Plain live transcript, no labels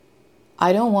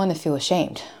I don't want to feel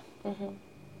ashamed.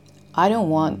 I don't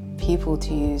want people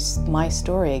to use my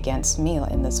story against me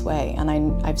in this way. And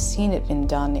I've seen it been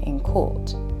done in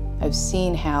court. I've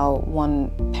seen how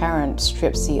one parent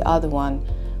strips the other one,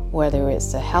 whether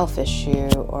it's a health issue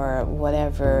or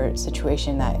whatever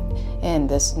situation that in.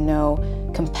 There's no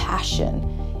compassion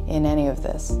in any of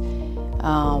this.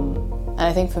 And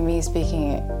I think for me,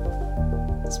 speaking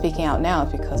out now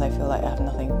is because I feel like I have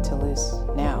nothing to lose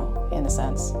now, in a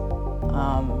sense.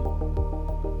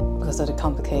 Because of the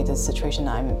complicated situation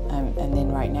that I'm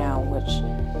in right now, which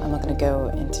I'm not going to go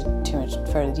into too much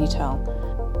further detail.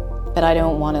 But I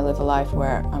don't want to live a life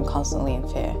where I'm constantly in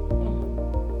fear.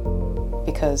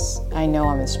 Because I know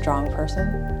I'm a strong person.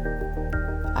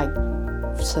 I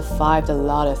survived a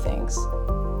lot of things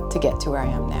to get to where I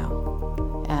am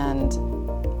now. And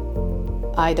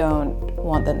I don't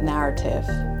want the narrative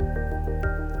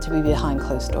to be behind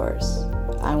closed doors.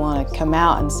 I want to come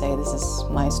out and say, this is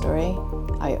my story.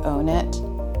 I own it.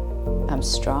 I'm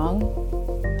strong.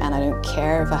 And I don't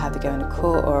care if I have to go into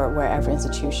court or wherever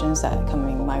institutions that are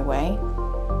coming my way,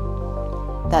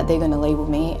 that they're going to label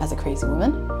me as a crazy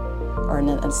woman or an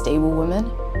unstable woman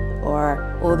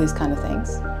or all these kind of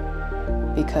things,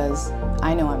 because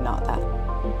I know I'm not that.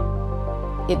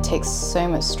 It takes so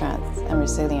much strength and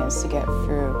resilience to get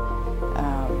through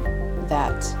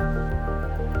that.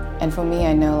 And for me,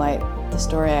 I know like the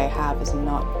story I have is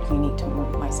not unique to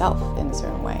myself in a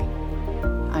certain way.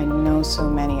 I know so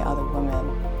many other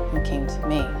women who came to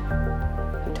me,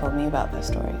 who told me about their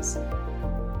stories.